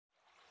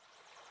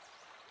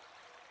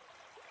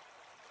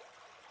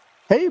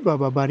Hey,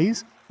 Bubba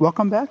buddies!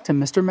 Welcome back to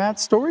Mr.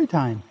 Matt's Story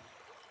Time.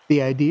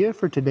 The idea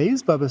for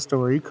today's Bubba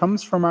story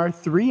comes from our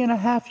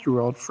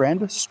 3.5-year-old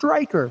friend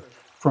Stryker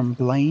from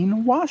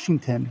Blaine,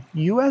 Washington,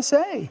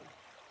 USA.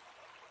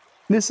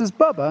 This is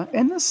Bubba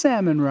and the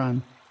Salmon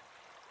Run.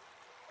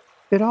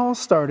 It all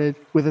started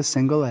with a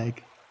single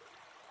egg.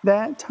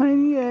 That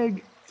tiny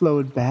egg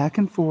flowed back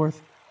and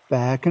forth,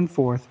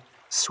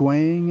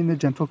 swaying in the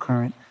gentle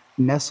current,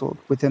 nestled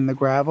within the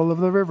gravel of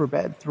the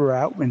riverbed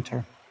throughout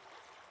winter.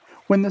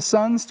 When the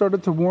sun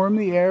started to warm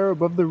the air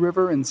above the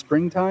river in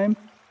springtime,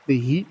 the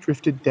heat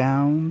drifted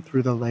down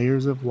through the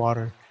layers of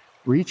water,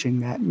 reaching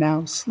that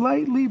now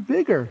slightly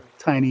bigger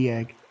tiny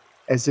egg,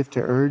 as if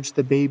to urge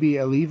the baby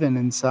Eleven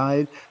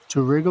inside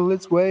to wriggle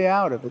its way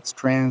out of its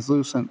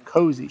translucent,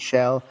 cozy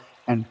shell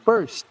and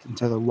burst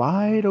into the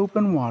wide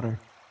open water.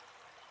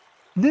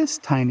 This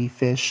tiny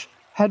fish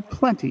had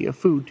plenty of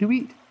food to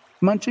eat,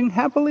 munching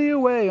happily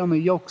away on the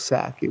yolk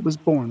sac it was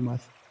born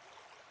with.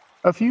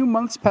 A few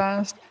months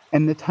passed,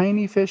 and the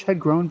tiny fish had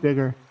grown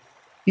bigger.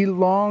 He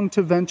longed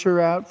to venture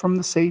out from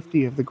the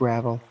safety of the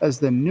gravel as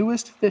the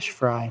newest fish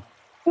fry.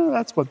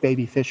 That's what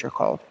baby fish are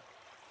called.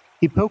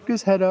 He poked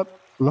his head up,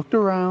 looked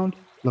around,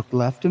 looked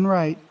left and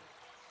right,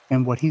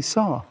 and what he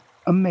saw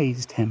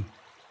amazed him.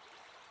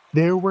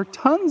 There were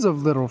tons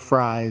of little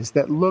fries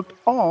that looked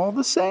all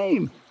the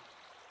same.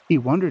 He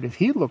wondered if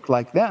he looked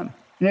like them,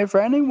 and if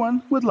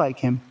anyone would like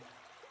him.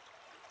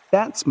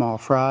 That small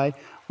fry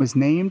was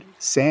named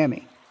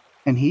Sammy,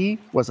 and he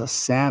was a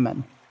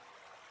salmon.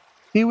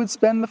 He would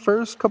spend the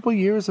first couple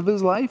years of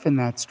his life in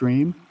that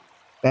stream,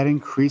 that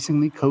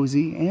increasingly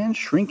cozy and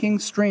shrinking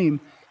stream,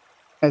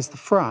 as the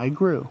fry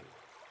grew.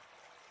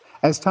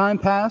 As time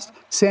passed,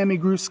 Sammy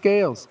grew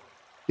scales,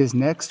 his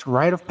next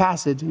rite of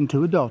passage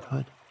into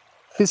adulthood.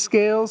 His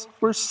scales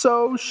were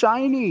so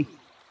shiny.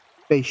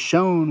 They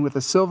shone with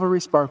a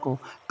silvery sparkle,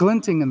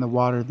 glinting in the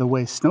water the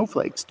way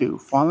snowflakes do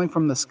falling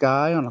from the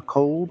sky on a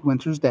cold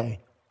winter's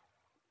day.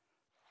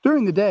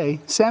 During the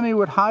day, Sammy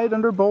would hide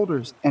under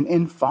boulders and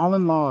in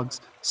fallen logs,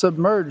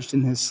 submerged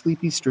in his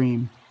sleepy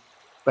stream.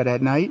 But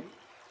at night,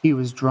 he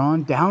was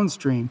drawn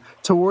downstream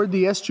toward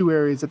the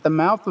estuaries at the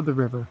mouth of the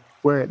river,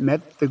 where it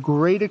met the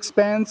great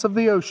expanse of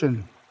the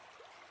ocean.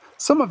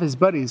 Some of his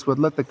buddies would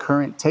let the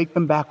current take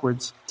them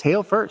backwards,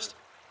 tail first,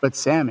 but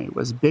Sammy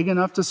was big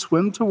enough to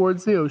swim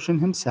towards the ocean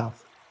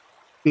himself.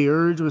 The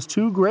urge was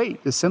too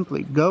great to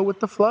simply go with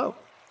the flow.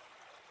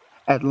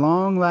 At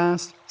long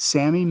last,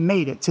 Sammy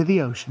made it to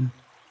the ocean.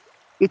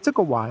 It took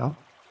a while,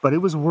 but it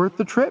was worth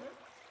the trip.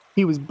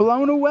 He was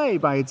blown away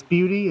by its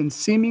beauty and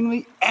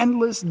seemingly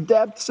endless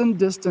depths and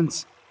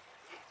distance.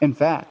 In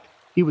fact,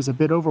 he was a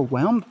bit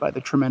overwhelmed by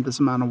the tremendous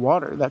amount of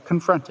water that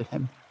confronted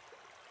him.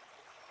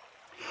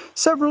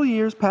 Several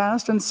years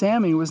passed, and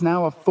Sammy was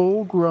now a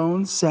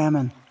full-grown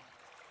salmon.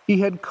 He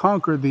had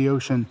conquered the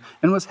ocean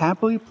and was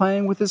happily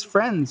playing with his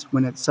friends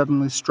when it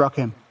suddenly struck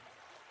him.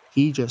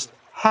 He just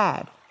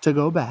had to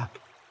go back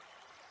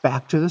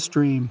to the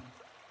stream,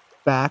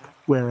 back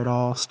where it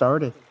all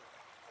started,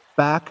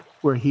 back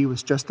where he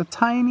was just a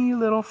tiny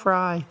little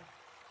fry.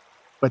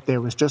 But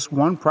there was just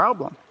one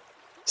problem.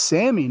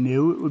 Sammy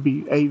knew it would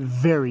be a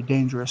very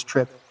dangerous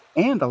trip,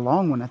 and a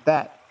long one at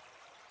that.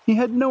 He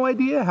had no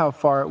idea how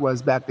far it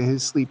was back to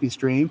his sleepy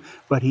stream,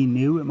 but he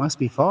knew it must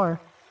be far,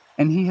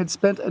 and he had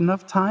spent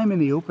enough time in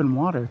the open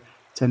water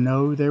to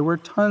know there were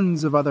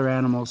tons of other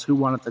animals who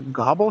wanted to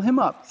gobble him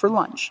up for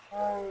lunch.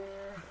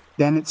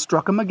 Then it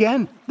struck him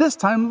again, this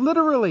time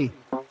literally.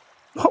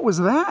 What was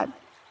that?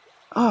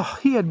 Oh,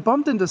 he had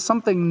bumped into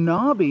something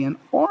knobby and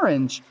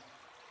orange.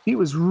 He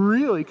was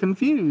really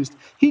confused.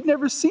 He'd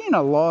never seen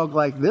a log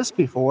like this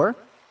before.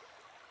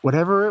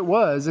 Whatever it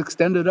was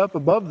extended up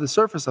above the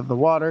surface of the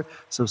water,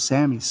 so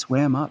Sammy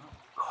swam up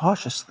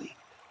cautiously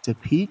to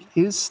peek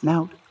his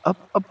snout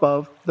up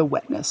above the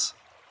wetness.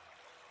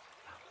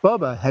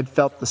 Bubba had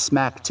felt the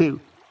smack too,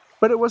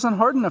 but it wasn't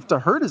hard enough to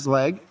hurt his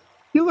leg.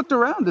 He looked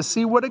around to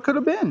see what it could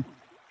have been.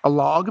 A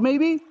log,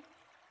 maybe?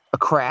 A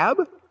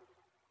crab?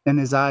 Then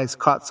his eyes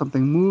caught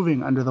something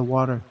moving under the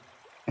water,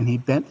 and he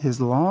bent his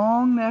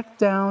long neck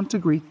down to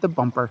greet the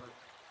bumper.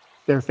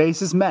 Their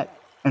faces met,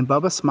 and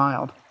Bubba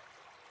smiled.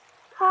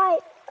 Hi,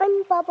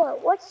 I'm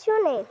Bubba. What's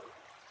your name?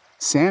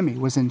 Sammy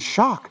was in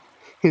shock,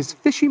 his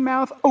fishy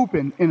mouth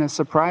open in a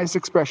surprised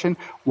expression,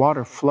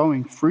 water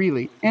flowing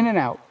freely in and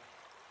out.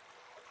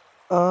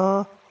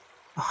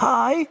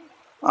 Hi,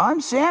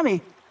 I'm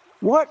Sammy.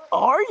 What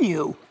are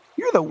you?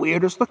 You're the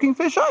weirdest looking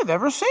fish I've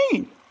ever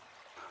seen.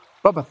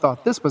 Bubba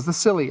thought this was the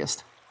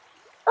silliest.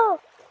 Oh,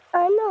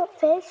 I'm not a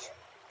fish.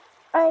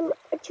 I'm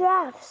a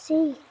giraffe,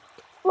 see?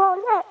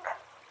 Long neck.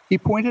 He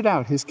pointed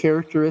out his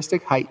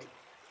characteristic height.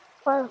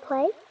 Wanna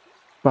play?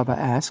 Bubba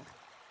asked.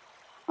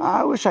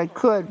 I wish I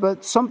could,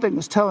 but something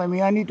is telling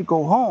me I need to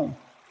go home.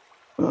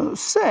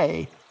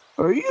 Say,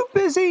 are you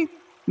busy?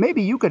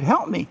 Maybe you could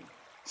help me,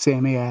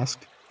 Sammy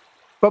asked.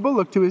 Bubba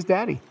looked to his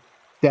daddy.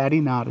 Daddy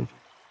nodded.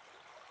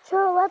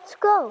 Sure, let's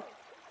go.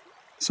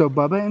 So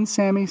Bubba and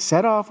Sammy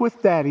set off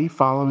with Daddy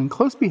following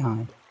close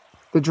behind.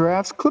 The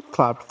giraffes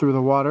clip-clopped through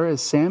the water as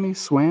Sammy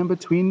swam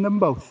between them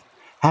both,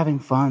 having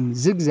fun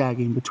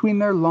zigzagging between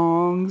their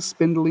long,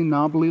 spindly,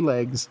 knobbly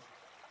legs.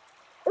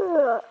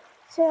 Ugh,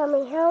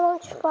 Sammy, how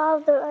much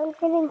farther? I'm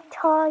getting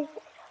tired.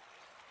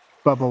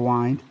 Bubba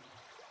whined.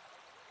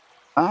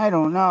 I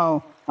don't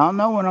know. I'll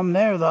know when I'm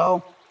there,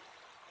 though.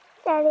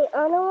 Daddy,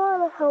 I don't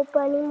want to help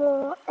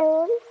anymore.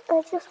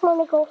 I just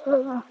want to go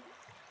home.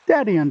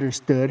 Daddy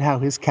understood how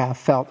his calf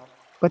felt,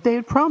 but they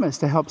had promised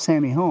to help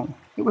Sammy home.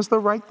 It was the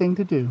right thing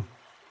to do.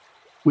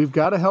 We've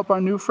got to help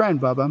our new friend,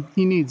 Bubba.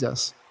 He needs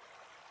us.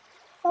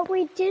 But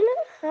we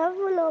didn't have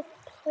enough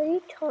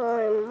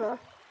playtime.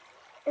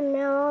 And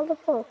now all the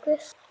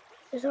focus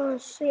is on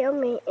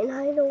Sammy, and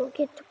I don't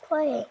get to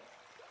play.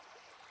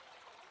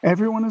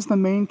 Everyone is the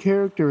main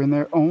character in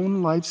their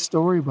own life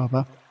story,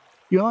 Bubba.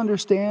 You'll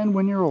understand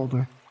when you're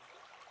older.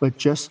 But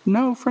just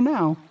know for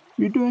now,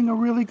 you're doing a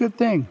really good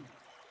thing.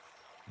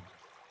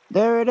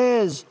 There it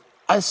is.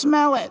 I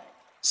smell it,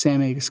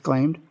 Sammy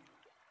exclaimed.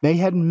 They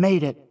had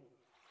made it.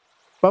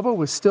 Bubba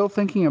was still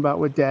thinking about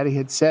what Daddy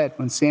had said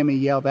when Sammy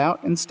yelled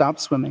out and stopped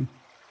swimming.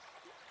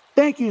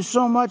 Thank you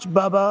so much,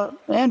 Bubba,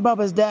 and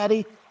Bubba's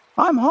daddy.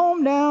 I'm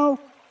home now.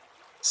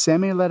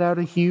 Sammy let out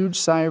a huge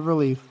sigh of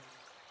relief.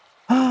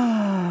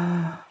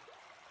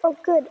 Oh,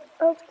 good.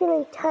 I was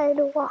getting tired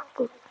of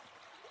walking.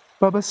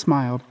 Bubba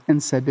smiled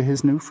and said to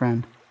his new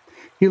friend.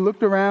 He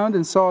looked around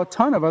and saw a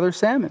ton of other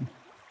salmon.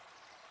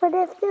 But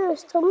if there are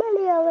so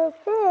many other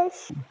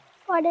fish,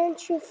 why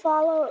didn't you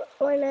follow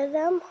one of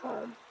them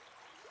home?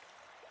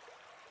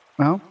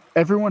 Well,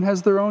 everyone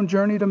has their own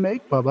journey to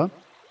make, Bubba.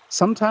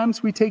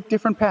 Sometimes we take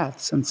different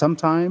paths, and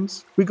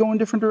sometimes we go in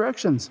different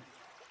directions.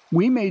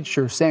 We made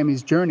sure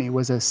Sammy's journey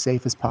was as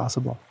safe as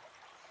possible.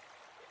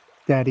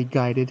 Daddy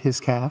guided his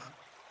calf.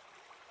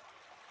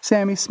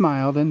 Sammy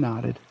smiled and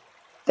nodded.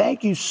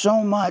 Thank you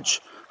so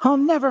much. I'll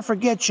never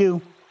forget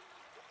you.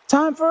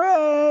 Time for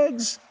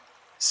eggs,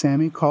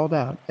 Sammy called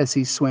out as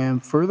he swam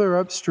further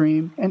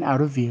upstream and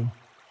out of view.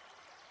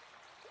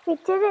 We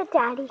did it,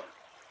 Daddy.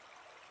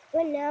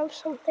 But now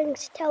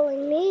something's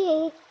telling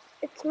me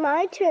it's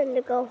my turn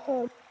to go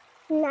home.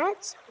 And that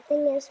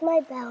something is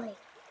my belly.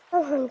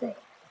 I'm hungry.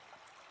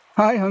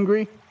 Hi,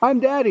 Hungry. I'm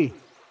Daddy.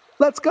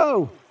 Let's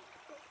go.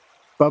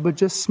 Bubba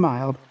just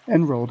smiled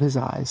and rolled his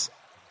eyes.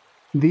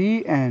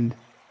 The end.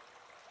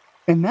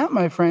 And that,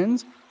 my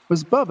friends,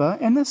 was Bubba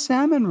and the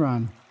Salmon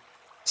Run.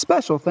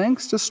 Special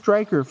thanks to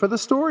Stryker for the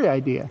story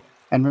idea.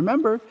 And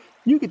remember,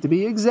 you get to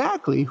be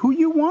exactly who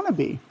you want to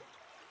be.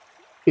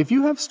 If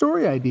you have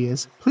story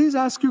ideas, please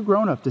ask your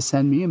grown-up to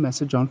send me a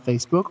message on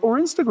Facebook or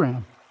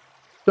Instagram.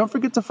 Don't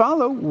forget to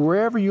follow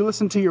wherever you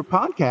listen to your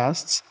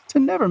podcasts to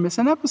never miss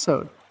an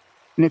episode.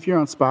 And if you're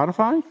on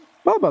Spotify,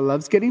 Bubba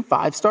loves getting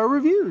 5-star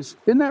reviews.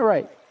 Isn't that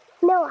right?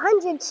 No,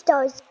 100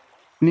 stars.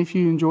 And if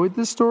you enjoyed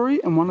this story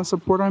and want to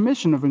support our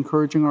mission of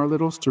encouraging our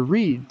littles to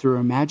read through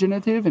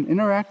imaginative and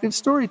interactive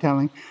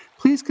storytelling,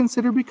 please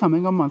consider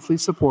becoming a monthly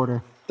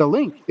supporter. The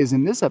link is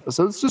in this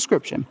episode's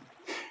description.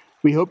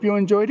 We hope you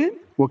enjoyed it.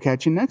 We'll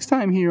catch you next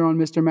time here on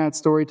Mr.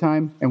 Matt's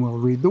Storytime, and we'll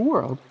read the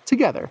world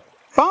together.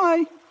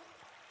 Bye!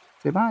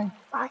 Say bye.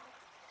 Bye.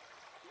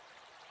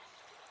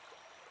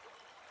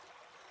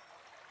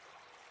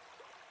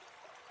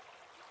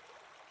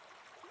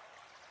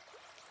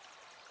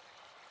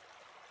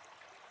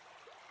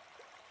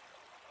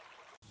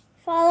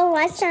 Follow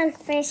us on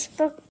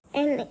Facebook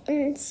and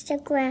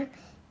Instagram,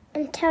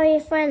 and tell your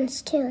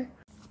friends too.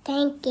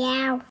 Thank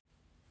you.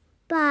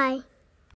 Bye.